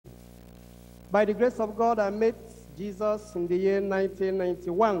By the grace of God, I met Jesus in the year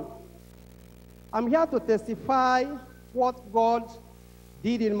 1991. I'm here to testify what God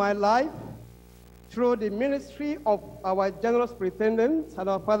did in my life through the ministry of our general superintendent and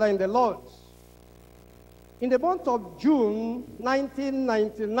our Father in the Lord. In the month of June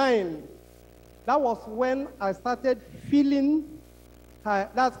 1999, that was when I started feeling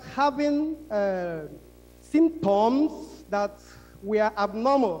having symptoms that were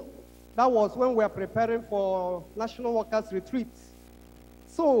abnormal. That was when we were preparing for National Workers' Retreat.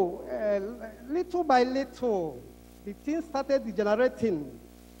 So, little by little, the things started degenerating.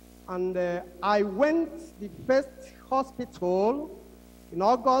 And I went to the first hospital in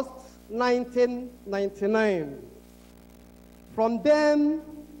August 1999. From then,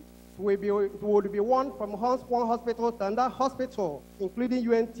 it would be one from one hospital to another hospital, including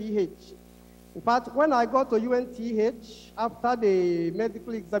UNTH. In fact, when I got to UNTH, after the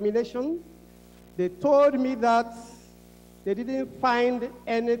medical examination, they told me that they didn't find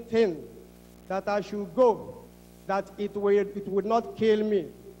anything, that I should go, that it would not kill me.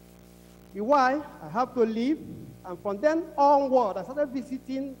 Why? I have to leave. And from then onward, I started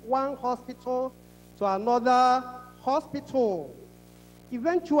visiting one hospital to another hospital.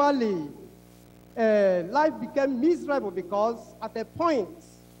 Eventually, life became miserable because at a point,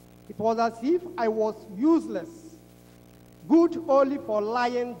 it was as if I was useless, good only for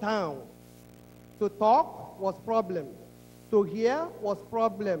lying down. To talk was problem. To hear was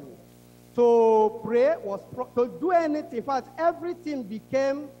problem. To pray was to do anything. In fact, everything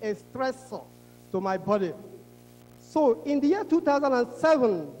became a stressor to my body. So in the year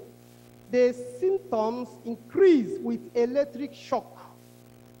 2007, the symptoms increased with electric shock.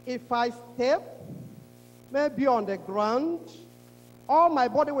 If I step, maybe on the ground, all my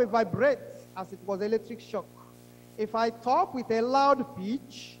body will vibrate as it was electric shock. If I talk with a loud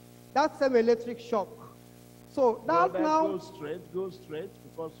pitch, that's same electric shock. So that now go straight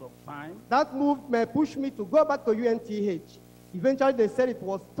because of time. That move may push me to go back to UNTH. Eventually they said it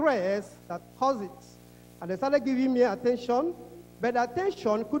was stress that caused it. And they started giving me attention, but the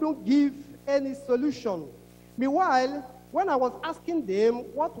attention couldn't give any solution. Meanwhile, when I was asking them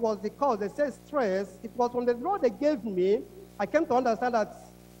what was the cause, they said stress. It was from the drug they gave me. I came to understand that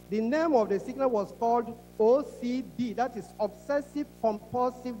the name of the sickness was called OCD, that is obsessive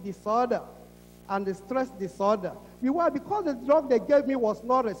compulsive disorder, and the stress disorder. Meanwhile, because the drug they gave me was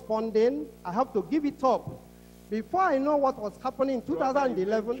not responding, I have to give it up. Before I know what was happening in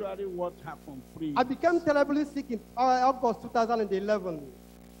 2011, what happened, please? I became terribly sick in August 2011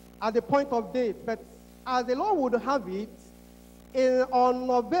 at the point of death. But as the Lord would have it, on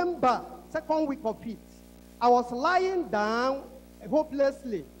November, second week of it, I was lying down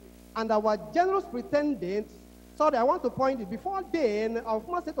hopelessly, and our general superintendent, sorry, I want to point it, before then, our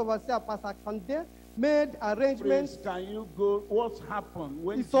former state overseer, Pastor Kande, made arrangements. Please, can you go? What happened?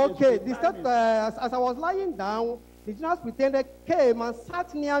 When it's okay. As I was lying down, the general superintendent came and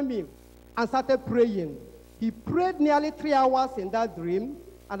sat near me and started praying. He prayed nearly 3 hours in that dream,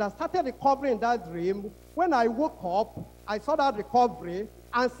 and I started recovering in that dream. When I woke up, I saw that recovery,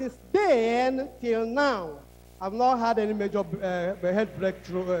 and since then till now, I've not had any major health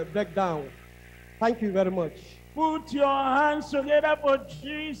breakdown. Thank you very much. Put your hands together for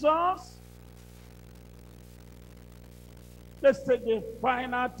Jesus. Let's take the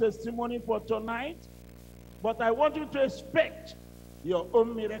final testimony for tonight. But I want you to expect your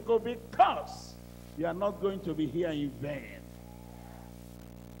own miracle because you are not going to be here in vain.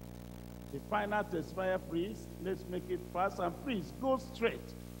 The final testifier, please. Let's make it fast and please go straight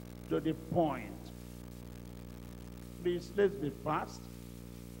to the point. Please, let's be fast.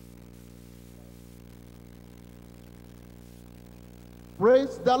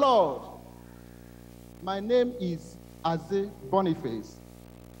 Praise the Lord. My name is Aze Boniface.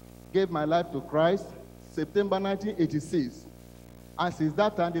 Gave my life to Christ September 1986. And since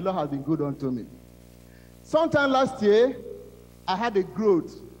that time, the Lord has been good unto me. Sometime last year, I had a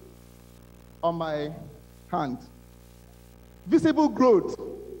growth on my hand. Visible growth.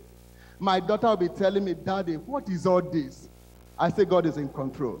 My daughter will be telling me, Daddy, what is all this? I say, God is in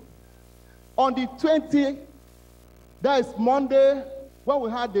control. On the 20th, that is Monday, when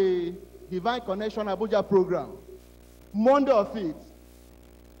we had the Divine Connection Abuja program, Monday of it,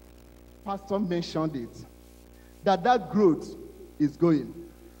 Pastor mentioned it, that growth is going.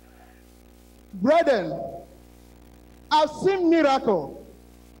 Brethren, I've seen miracle.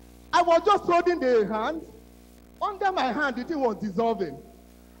 I was just holding the hand. Under my hand, the thing was dissolving.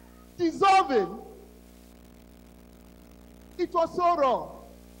 Dissolving. It was so raw.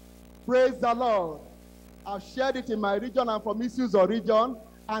 Praise the Lord. I've shared it in my region and for misuse of region.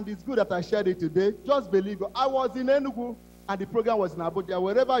 And it's good that I shared it today. Just believe God. I was in Enugu, and the program was in Abuja.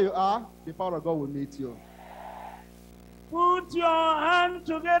 Wherever you are, the power of God will meet you. Put your hand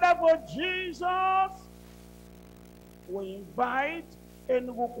together for Jesus. We invite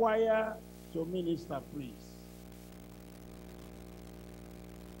Enugu Choir to minister, please.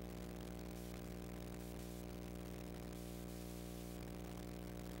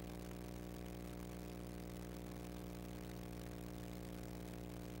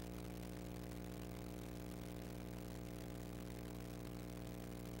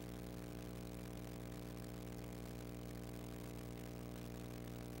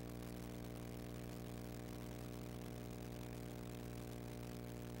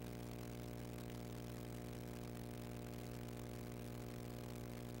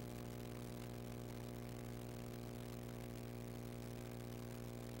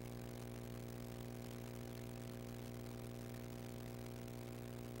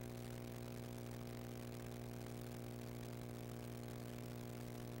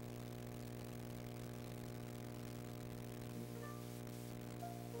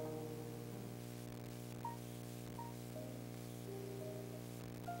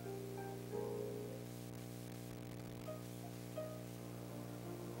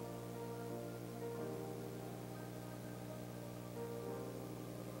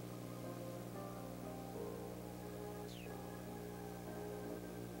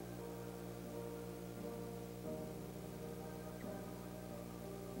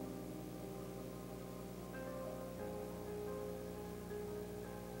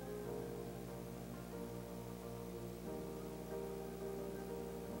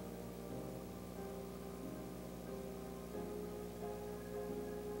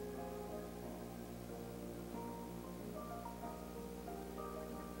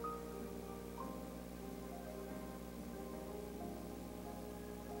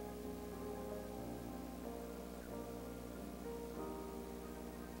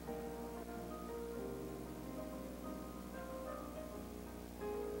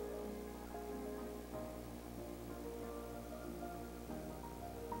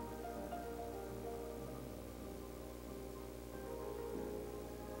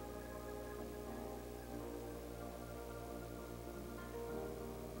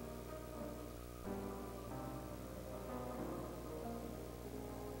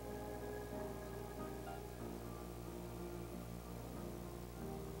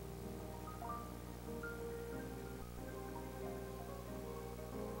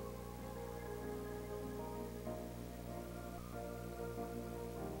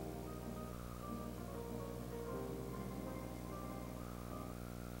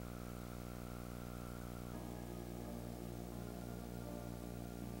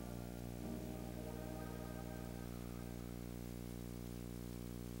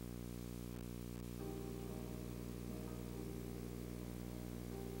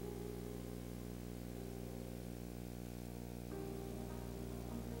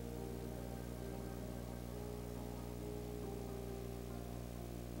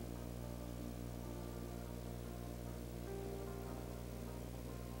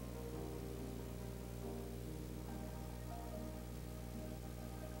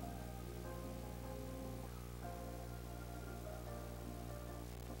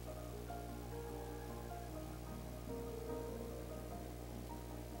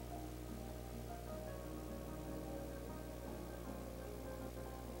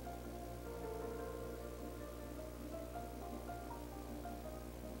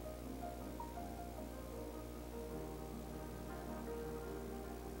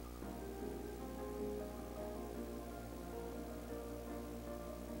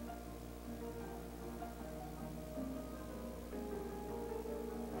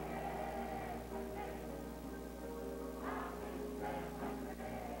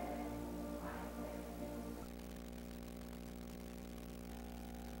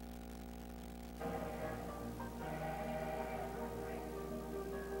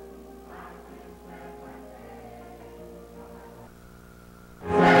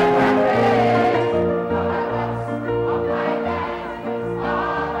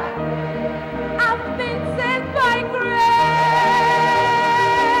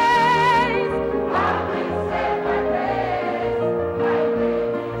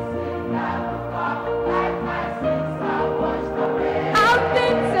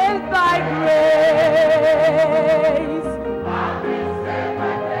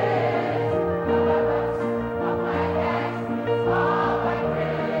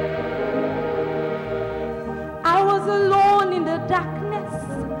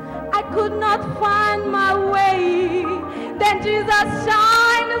 could not find my way. Then Jesus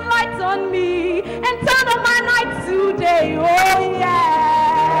shined on me and turn on my night today. Oh yeah.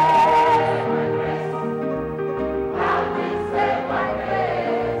 I've been saved by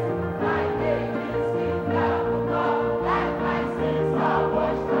grace. My name is Akanmu, and my sins are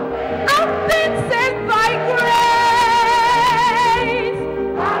washed away. I've been saved by grace.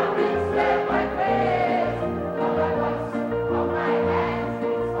 I've been saved by grace. All my works, all my hands,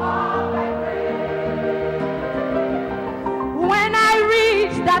 it's all by grace. When I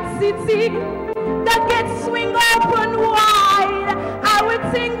reach that city, the gates swing open wide. I will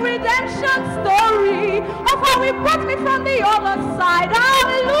sing redemption story of how he brought me from the other side.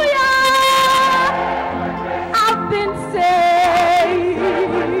 Hallelujah! I've been saved.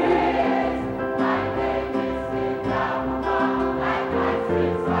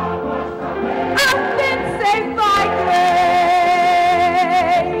 I've been saved by grace.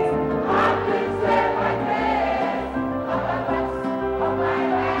 I've been saved by grace. All my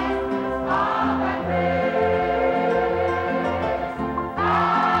works, all my hands, it's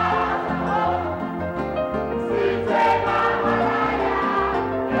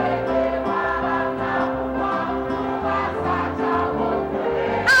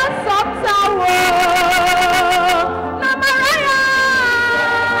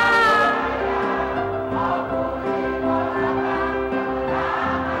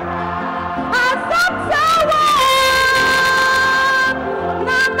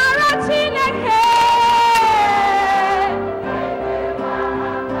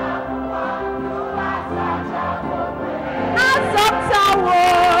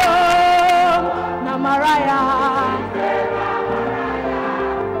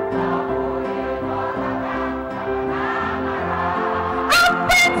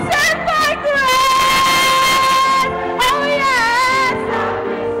all by grace.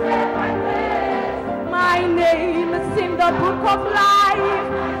 Book of life,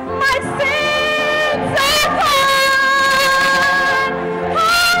 my sins are gone.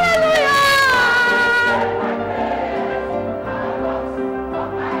 Hallelujah.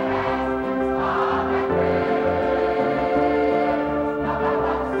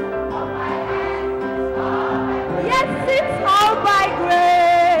 Yes, it's all by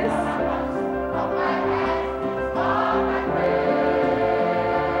grace.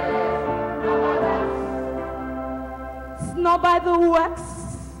 Not by the works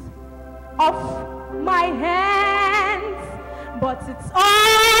of my hands, but it's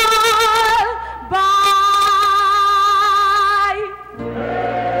all by